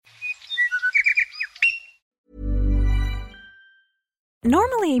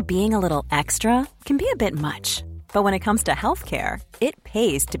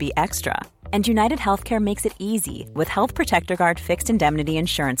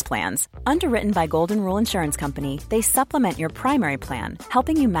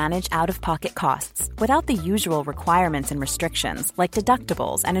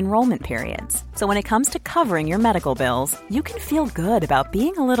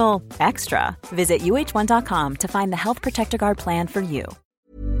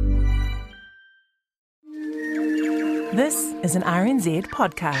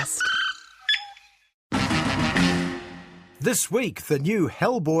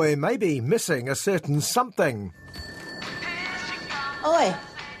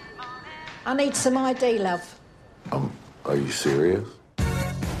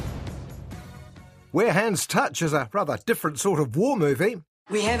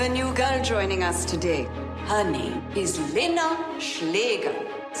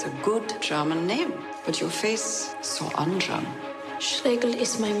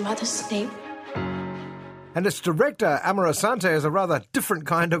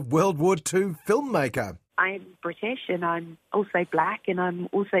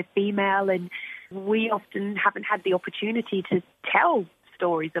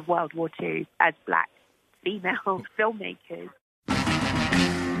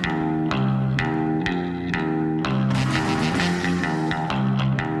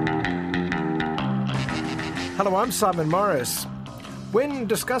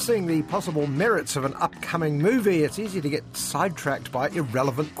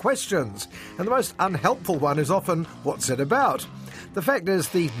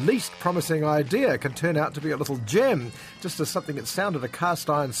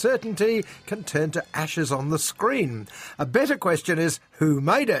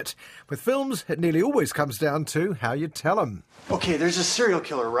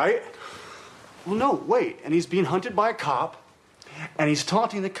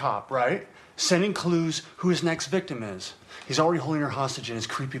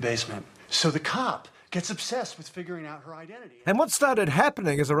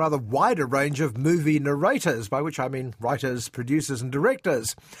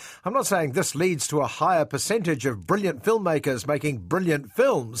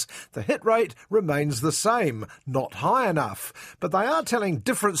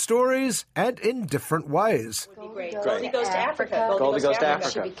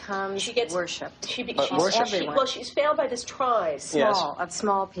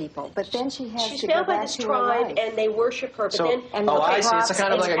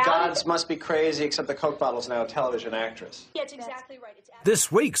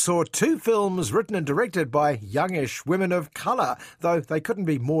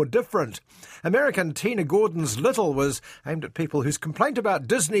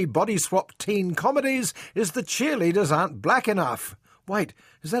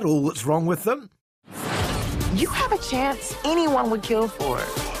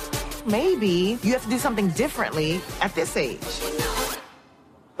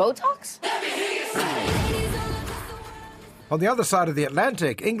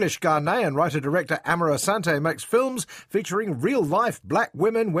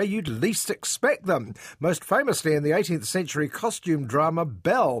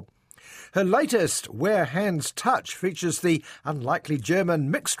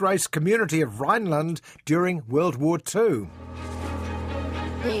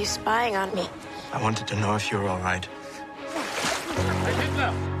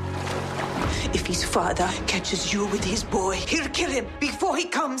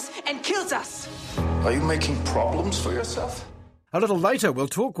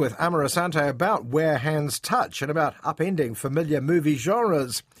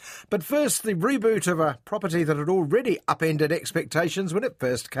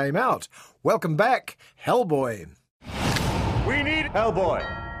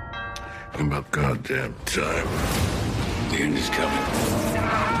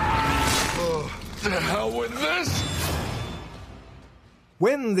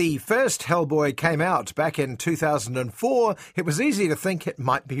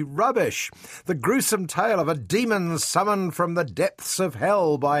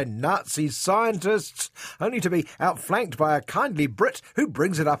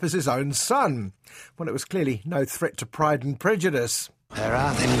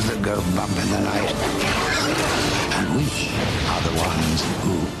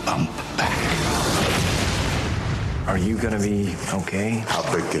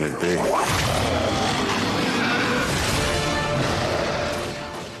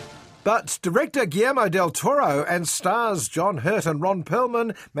But director Guillermo del Toro and stars John Hurt and Ron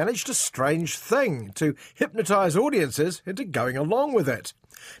Perlman managed a strange thing to hypnotise audiences into going along with it.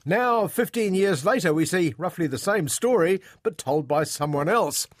 Now, 15 years later, we see roughly the same story, but told by someone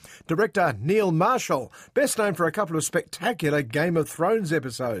else. Director Neil Marshall, best known for a couple of spectacular Game of Thrones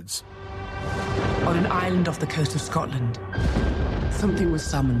episodes. On an island off the coast of Scotland, something was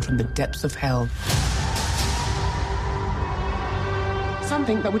summoned from the depths of hell.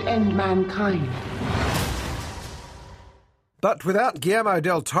 Something that would end mankind. But without Guillermo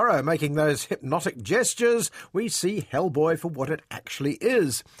del Toro making those hypnotic gestures, we see Hellboy for what it actually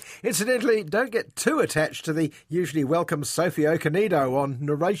is. Incidentally, don't get too attached to the usually welcome Sophie Okonedo on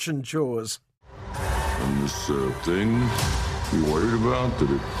narration chores. And this thing you worried about, did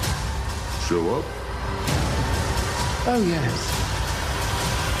it show up? Oh, yes.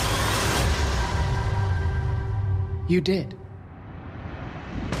 You did.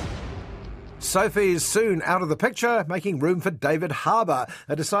 Sophie's soon out of the picture, making room for David Harbour,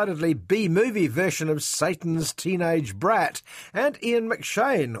 a decidedly B-movie version of Satan's teenage brat, and Ian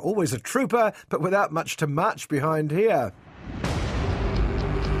McShane, always a trooper, but without much to march behind here.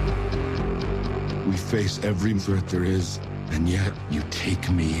 We face every threat there is, and yet you take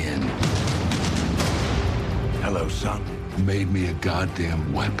me in. Hello, son. Made me a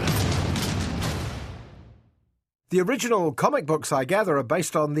goddamn weapon. The original comic books, I gather, are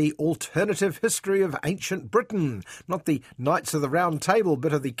based on the alternative history of ancient Britain, not the Knights of the Round Table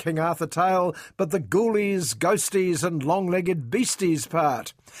bit of the King Arthur tale, but the ghoulies, ghosties and long-legged beasties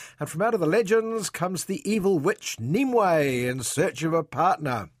part. And from out of the legends comes the evil witch Nimue in search of a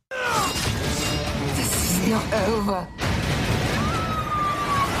partner. This is not over.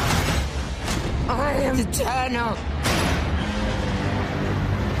 I am eternal.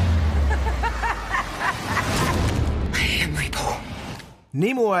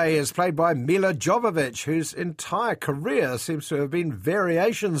 Nimue is played by Mila Jovovich, whose entire career seems to have been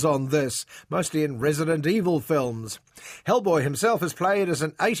variations on this, mostly in Resident Evil films. Hellboy himself is played as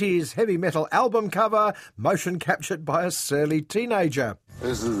an 80s heavy metal album cover, motion captured by a surly teenager.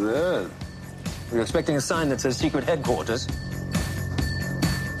 This is it. We're expecting a sign that says secret headquarters.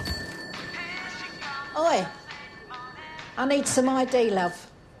 Oi, I need some ID,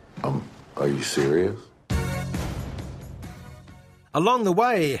 love. Are you serious? Along the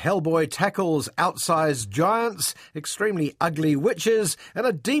way, Hellboy tackles outsized giants, extremely ugly witches, and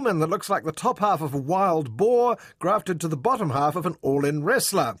a demon that looks like the top half of a wild boar grafted to the bottom half of an all-in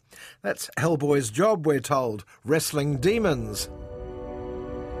wrestler. That's Hellboy's job, we're told, wrestling demons.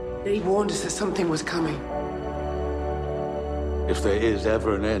 He warned us that something was coming. If there is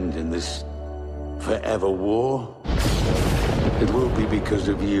ever an end in this forever war, it will be because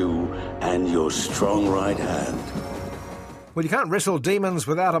of you and your strong right hand. Well, you can't wrestle demons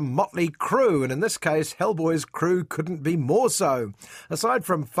without a motley crew, and in this case, Hellboy's crew couldn't be more so. Aside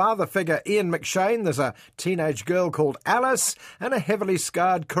from father figure Ian McShane, there's a teenage girl called Alice, and a heavily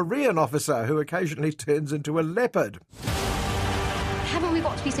scarred Korean officer who occasionally turns into a leopard. Haven't we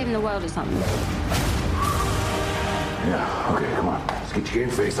got to be saving the world or something? Yeah, okay, come on. Let's get your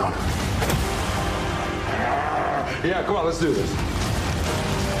game face on. Yeah, come on, let's do this.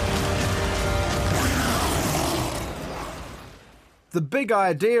 The big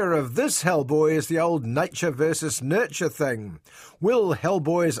idea of this Hellboy is the old nature versus nurture thing. Will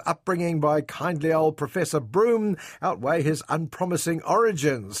Hellboy's upbringing by kindly old Professor Broom outweigh his unpromising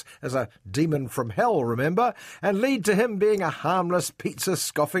origins, as a demon from hell, remember, and lead to him being a harmless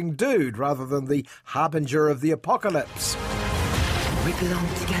pizza-scoffing dude rather than the harbinger of the apocalypse? We belong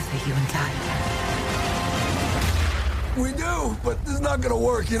together, you and I. We do, but this is not gonna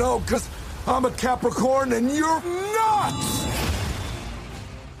work, you know, because I'm a Capricorn and you're not!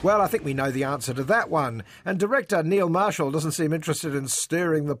 Well, I think we know the answer to that one, and director Neil Marshall doesn't seem interested in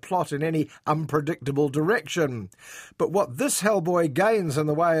steering the plot in any unpredictable direction. But what this Hellboy gains in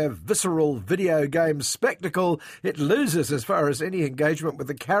the way of visceral video game spectacle, it loses as far as any engagement with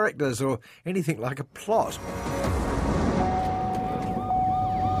the characters or anything like a plot.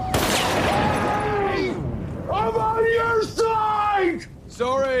 I'm on your side!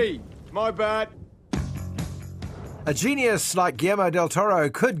 Sorry, my bad. A genius like Guillermo del Toro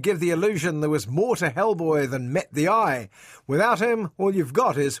could give the illusion there was more to Hellboy than met the eye. Without him, all you've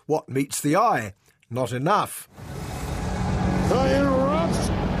got is what meets the eye. Not enough. I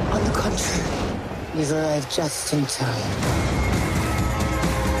interrupt? On the contrary, you've arrived just in time.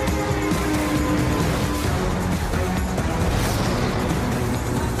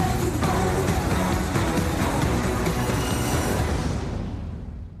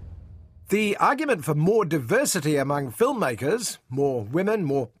 The argument for more diversity among filmmakers, more women,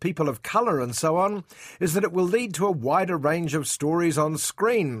 more people of colour and so on, is that it will lead to a wider range of stories on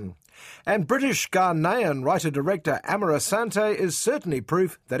screen. And British Ghanaian writer-director Amma Asante is certainly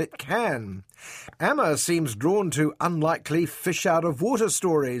proof that it can. Amma seems drawn to unlikely fish-out-of-water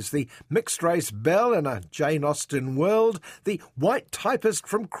stories, the mixed-race Belle in a Jane Austen world, the white typist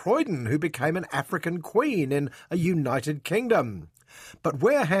from Croydon who became an African queen in a United Kingdom. But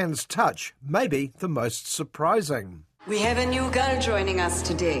where hands touch may be the most surprising. We have a new girl joining us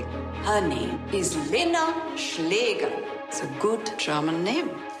today. Her name is Lena Schlegel. It's a good German name,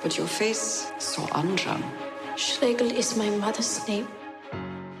 but your face so un-German. Schlegel is my mother's name.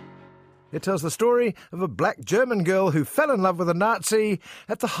 It tells the story of a black German girl who fell in love with a Nazi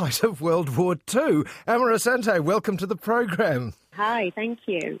at the height of World War II. Amma Asante, welcome to the programme. Hi, thank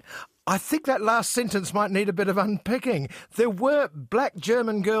you. I think that last sentence might need a bit of unpicking. There were black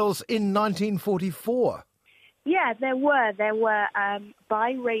German girls in 1944. Yeah, there were. There were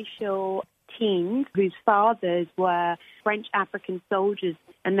biracial teens whose fathers were French African soldiers,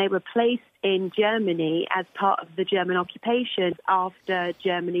 and they were placed in Germany as part of the German occupation after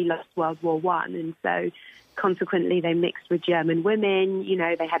Germany lost World War I. And so consequently, they mixed with German women. You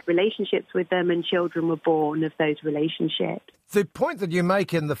know, they had relationships with them, and children were born of those relationships. The point that you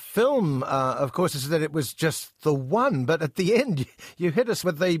make in the film, of course, is that it was just the one. But at the end, you hit us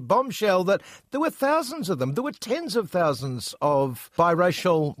with the bombshell that there were thousands of them. There were tens of thousands of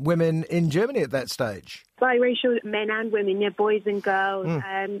biracial women in Germany at that stage. Biracial men and women, yeah, boys and girls.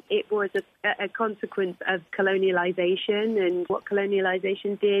 It was a consequence of colonialization, and what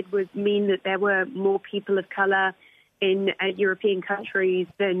colonialization did was mean that there were more people of colour in European countries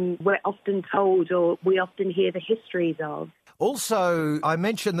than we're often told or we often hear the histories of. Also, I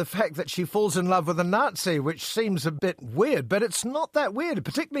mentioned the fact that she falls in love with a Nazi, which seems a bit weird, but it's not that weird,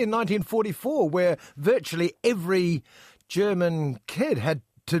 particularly in 1944, where virtually every German kid had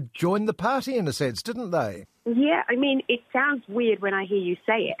to join the party, in a sense, didn't they? Yeah, I mean, it sounds weird when I hear you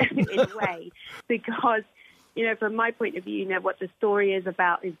say it, in a way, because, you know, from my point of view, you know, what the story is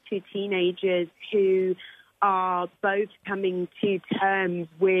about is two teenagers who are both coming to terms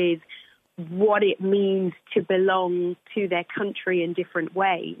with what it means to belong to their country in different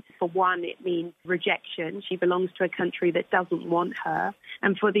ways. For one, it means rejection. She belongs to a country that doesn't want her.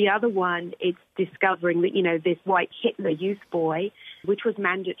 And for the other one, it's discovering that, you know, this white Hitler youth boy, which was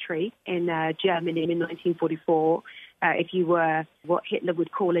mandatory in Germany in 1944, if you were what Hitler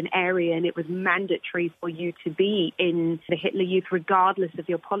would call an Aryan, it was mandatory for you to be in the Hitler Youth regardless of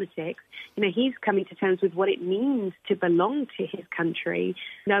your politics. You know, he's coming to terms with what it means to belong to his country,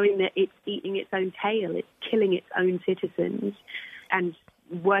 knowing that it's eating its own tail, it's killing its own citizens, and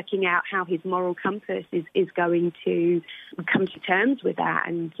working out how his moral compass is going to come to terms with that.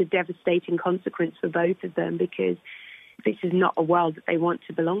 And it's a devastating consequence for both of them, because this is not a world that they want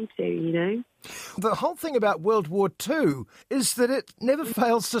to belong to, you know? The whole thing about World War II is that it never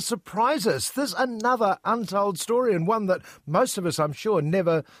fails to surprise us. There's another untold story, and one that most of us, I'm sure,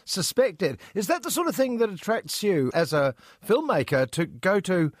 never suspected. Is that the sort of thing that attracts you as a filmmaker, to go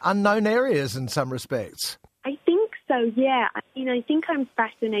to unknown areas in some respects? I think so, yeah. You know, I think I'm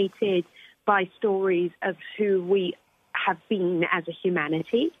fascinated by stories of who we have been as a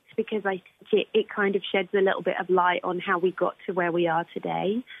humanity, because I think it kind of sheds a little bit of light on how we got to where we are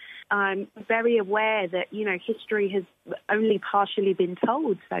today. I'm very aware that, you know, history has only partially been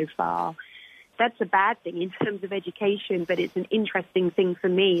told so far. That's a bad thing in terms of education, but it's an interesting thing for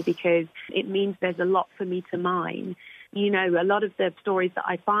me because it means there's a lot for me to mine. You know, a lot of the stories that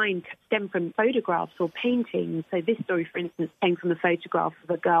I find stem from photographs or paintings. So this story, for instance, came from a photograph of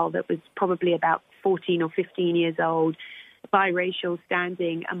a girl that was probably about 14 or 15 years old, biracial,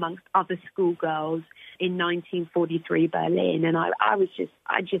 standing amongst other schoolgirls in 1943 Berlin. And I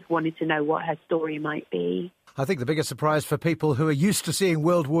just wanted to know what her story might be. I think the biggest surprise for people who are used to seeing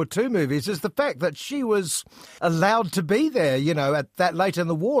World War II movies is the fact that she was allowed to be there, you know, at that late in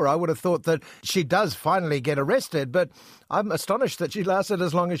the war. I would have thought that she does finally get arrested, but I'm astonished that she lasted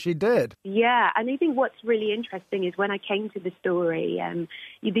as long as she did. Yeah, and I think what's really interesting is when I came to the story,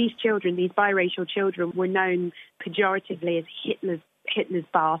 these children, these biracial children, were known pejoratively as Hitler's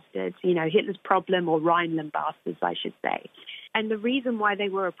bastards, you know, Hitler's problem, or Rhineland bastards, I should say. And the reason why they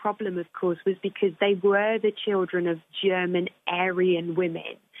were a problem, of course, was because they were the children of German Aryan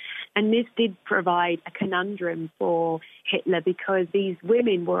women. And this did provide a conundrum for Hitler, because these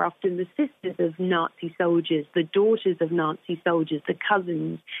women were often the sisters of Nazi soldiers, the daughters of Nazi soldiers, the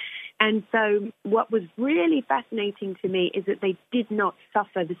cousins. And so what was really fascinating to me is that they did not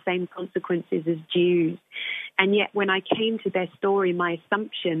suffer the same consequences as Jews. And yet when I came to their story, my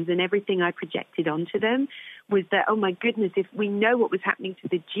assumptions and everything I projected onto them was that, oh my goodness, if we know what was happening to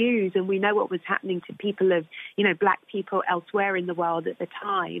the Jews and we know what was happening to people of, black people elsewhere in the world at the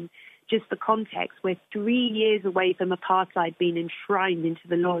time, just the context, we're 3 years away from apartheid being enshrined into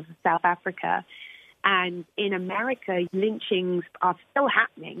the laws of South Africa. And in America, lynchings are still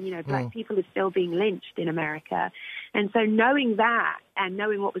happening. Black people are still being lynched in America. And so knowing that and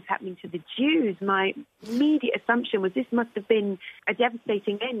knowing what was happening to the Jews, my immediate assumption was this must have been a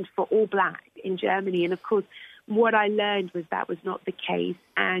devastating end for all blacks in Germany. And of course, what I learned was that was not the case.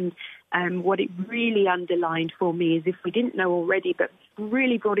 And what it really underlined for me is, if we didn't know already, but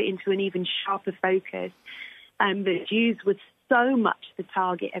really brought it into an even sharper focus, the Jews were so much the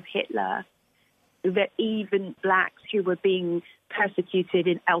target of Hitler that even blacks who were being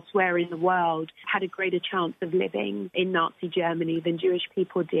persecuted elsewhere in the world had a greater chance of living in Nazi Germany than Jewish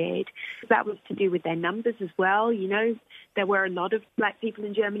people did. That was to do with their numbers as well. There were a lot of black people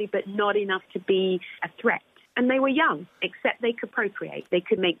in Germany, but not enough to be a threat. And they were young, except they could procreate. They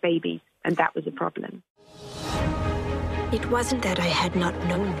could make babies, and that was a problem. It wasn't that I had not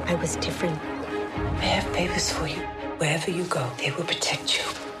known I was different. I have papers for you. Wherever you go, they will protect you.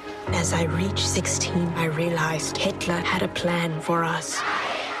 As I reached 16, I realized Hitler had a plan for us.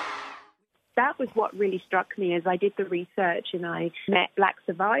 That was what really struck me as I did the research and I met black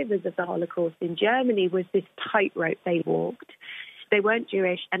survivors of the Holocaust in Germany, was this tightrope they walked. They weren't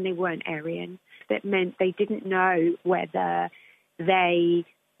Jewish and they weren't Aryan. That meant they didn't know whether they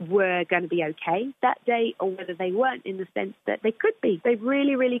were going to be okay that day or whether they weren't, in the sense that they could be. They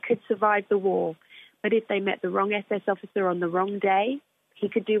really, really could survive the war. But if they met the wrong SS officer on the wrong day, he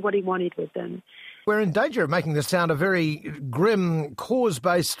could do what he wanted with them. We're in danger of making this sound a very grim,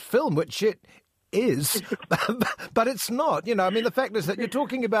 cause-based film, which it is, but it's not. The fact is that you're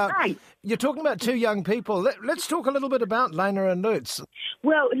talking about two young people. Let's talk a little bit about Lena and Lutz.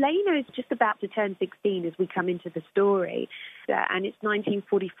 Well, Lena is just about to turn 16 as we come into the story, and it's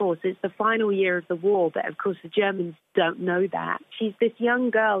 1944, so it's the final year of the war, but of course the Germans don't know that. She's this young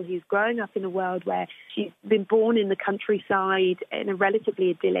girl who's growing up in a world where she's been born in the countryside in a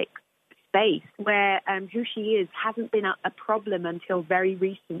relatively idyllic space, where who she is hasn't been a problem until very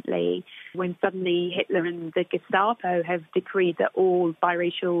recently, when suddenly Hitler and the Gestapo have decreed that all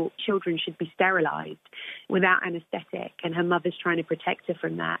biracial children should be sterilized without anesthetic, and her mother's trying to protect her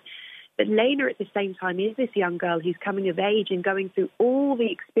from that. But Lena, at the same time, is this young girl who's coming of age and going through all the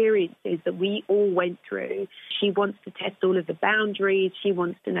experiences that we all went through. She wants to test all of the boundaries. She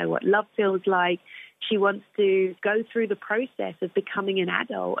wants to know what love feels like. She wants to go through the process of becoming an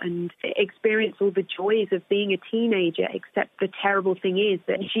adult and experience all the joys of being a teenager, except the terrible thing is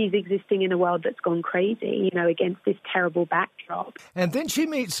that she's existing in a world that's gone crazy, against this terrible backdrop. And then she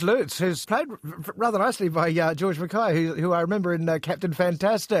meets Lutz, who's played rather nicely by George Mackay, who I remember in Captain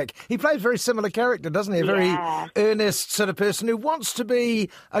Fantastic. He plays a very similar character, doesn't he? A very earnest sort of person who wants to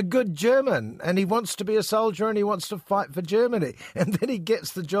be a good German, and he wants to be a soldier, and he wants to fight for Germany. And then he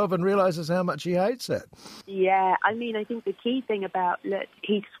gets the job and realises how much he hates it. Yeah, I think the key thing about Lutz,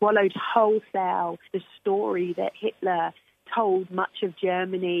 he swallowed wholesale the story that Hitler told much of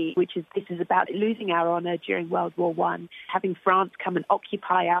Germany, which is, this is about losing our honour during World War I, having France come and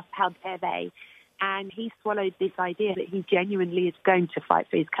occupy us, how dare they? And he swallowed this idea that he genuinely is going to fight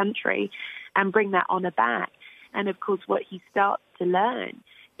for his country and bring that honour back. And of course, what he starts to learn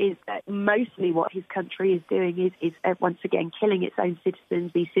is that mostly what his country is doing is once again killing its own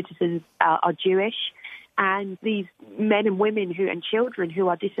citizens. These citizens are Jewish, and these men and women and children who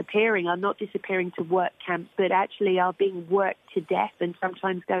are disappearing are not disappearing to work camps, but actually are being worked to death and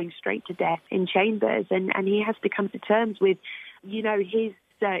sometimes going straight to death in chambers. And he has to come to terms with, his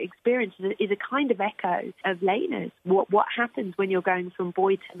experience is a kind of echo of Lena's. What happens when you're going from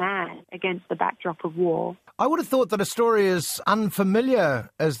boy to man against the backdrop of war? I would have thought that a story as unfamiliar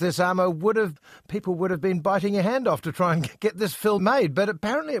as this, Amma, people would have been biting your hand off to try and get this film made, but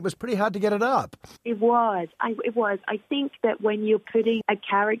apparently it was pretty hard to get it up. It was. I think that when you're putting a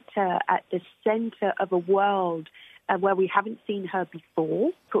character at the centre of a world where we haven't seen her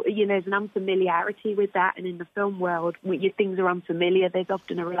before, there's an unfamiliarity with that, and in the film world, when things are unfamiliar, there's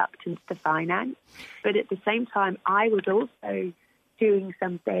often a reluctance to finance. But at the same time, I was also doing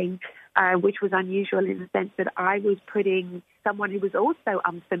something which was unusual in the sense that I was putting someone who was also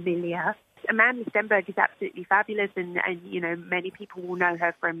unfamiliar. Amanda Stenberg is absolutely fabulous, and many people will know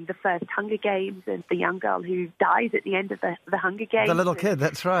her from the first Hunger Games and the young girl who dies at the end of the Hunger Games. The little kid,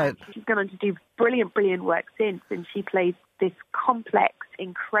 that's right. She's gone on to do brilliant work since, and she plays this complex,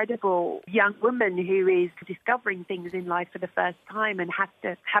 incredible young woman who is discovering things in life for the first time and has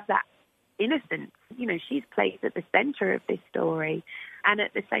to have that innocence. She's placed at the centre of this story. And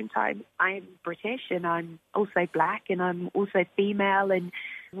at the same time, I'm British and I'm also black and I'm also female, and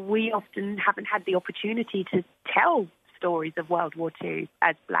we often haven't had the opportunity to tell stories of World War II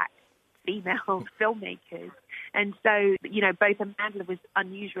as black female filmmakers. And so, both Amanda was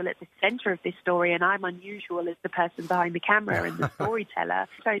unusual at the centre of this story, and I'm unusual as the person behind the camera and the storyteller.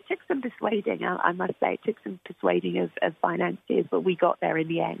 So it took some persuading, I must say. It took some persuading of financiers, but we got there in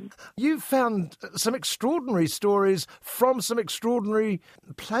the end. You found some extraordinary stories from some extraordinary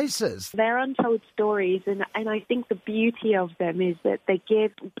places. They're untold stories, and I think the beauty of them is that they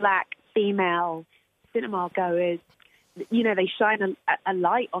give black female cinema goers, they shine a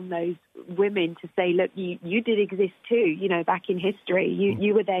light on those women to say, look, you did exist too, back in history.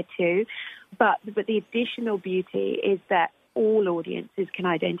 You were there too. But the additional beauty is that all audiences can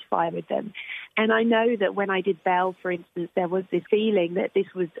identify with them. And I know that when I did Belle, for instance, there was this feeling that this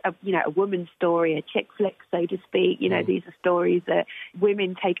was a woman's story, a chick flick, so to speak. These are stories that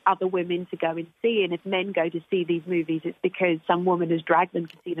women take other women to go and see. And if men go to see these movies, it's because some woman has dragged them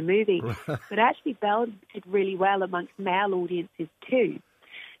to see the movie. But actually, Belle did really well amongst male audiences too.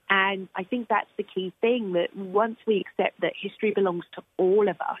 And I think that's the key thing, that once we accept that history belongs to all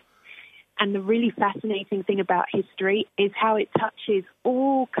of us, and the really fascinating thing about history is how it touches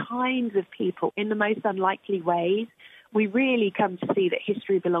all kinds of people in the most unlikely ways, we really come to see that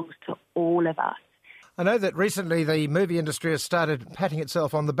history belongs to all of us. I know that recently the movie industry has started patting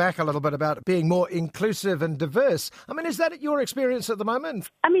itself on the back a little bit about being more inclusive and diverse. Is that your experience at the moment?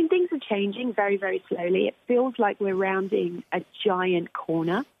 Things are changing very, very slowly. It feels like we're rounding a giant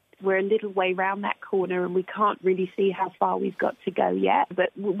corner. We're a little way round that corner and we can't really see how far we've got to go yet, but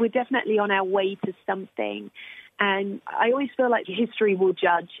we're definitely on our way to something. And I always feel like history will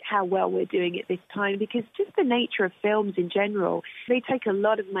judge how well we're doing at this time, because just the nature of films in general, they take a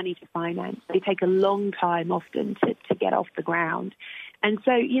lot of money to finance. They take a long time often to get off the ground. And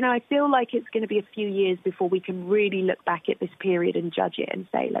so, I feel like it's going to be a few years before we can really look back at this period and judge it and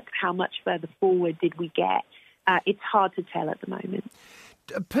say, look, how much further forward did we get? It's hard to tell at the moment.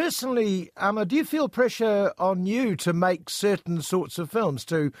 Personally, Amma, do you feel pressure on you to make certain sorts of films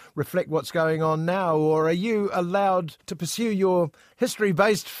to reflect what's going on now, or are you allowed to pursue your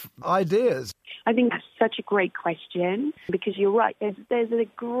history-based ideas? I think that's such a great question, because you're right. There's a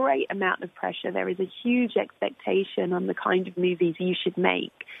great amount of pressure. There is a huge expectation on the kind of movies you should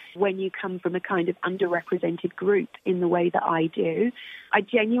make when you come from a kind of underrepresented group in the way that I do. I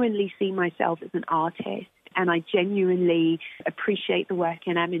genuinely see myself as an artist, and I genuinely appreciate the work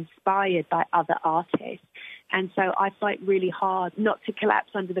and am inspired by other artists. And so I fight really hard not to collapse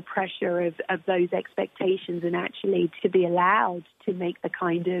under the pressure of those expectations, and actually to be allowed to make the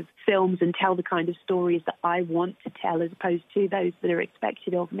kind of films and tell the kind of stories that I want to tell, as opposed to those that are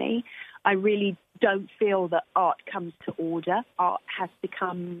expected of me. I really don't feel that art comes to order. Art has to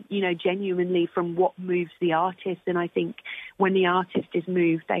come, genuinely from what moves the artist. And I think when the artist is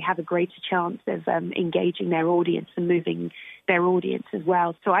moved, they have a greater chance of engaging their audience and moving their audience as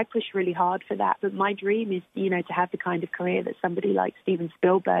well. So I push really hard for that. But my dream is, to have the kind of career that somebody like Steven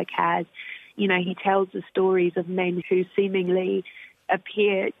Spielberg has. He tells the stories of men who seemingly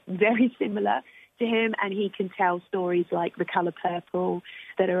appear very similar to him, and he can tell stories like The Colour Purple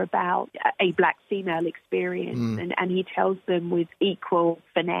that are about a black female experience, and he tells them with equal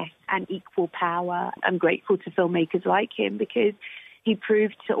finesse and equal power. I'm grateful to filmmakers like him, because he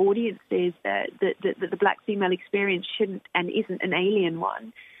proved to audiences that the black female experience shouldn't and isn't an alien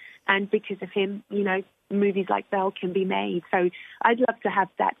one. And because of him, movies like Belle can be made. So I'd love to have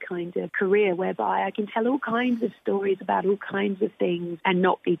that kind of career whereby I can tell all kinds of stories about all kinds of things and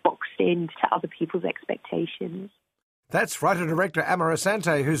not be boxed into other people's expectations. That's writer-director Amma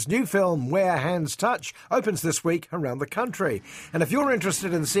Asante, whose new film, Where Hands Touch, opens this week around the country. And if you're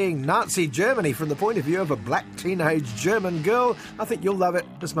interested in seeing Nazi Germany from the point of view of a black teenage German girl, I think you'll love it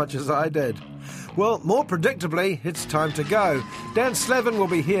as much as I did. Well, more predictably, it's time to go. Dan Slevin will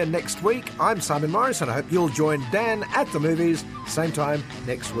be here next week. I'm Simon Morris, and I hope you'll join Dan at the movies, same time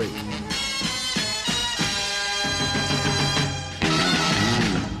next week.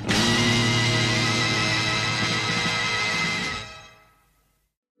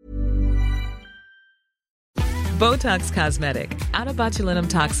 Botox Cosmetic, out of botulinum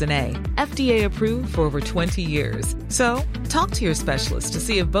toxin A, FDA approved for over 20 years. So, talk to your specialist to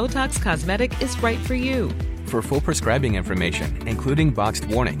see if Botox Cosmetic is right for you. For full prescribing information, including boxed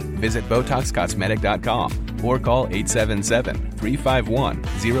warning, visit BotoxCosmetic.com or call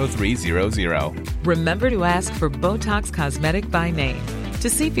 877-351-0300. Remember to ask for Botox Cosmetic by name. To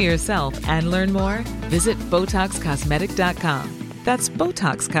see for yourself and learn more, visit BotoxCosmetic.com. That's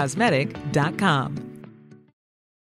BotoxCosmetic.com.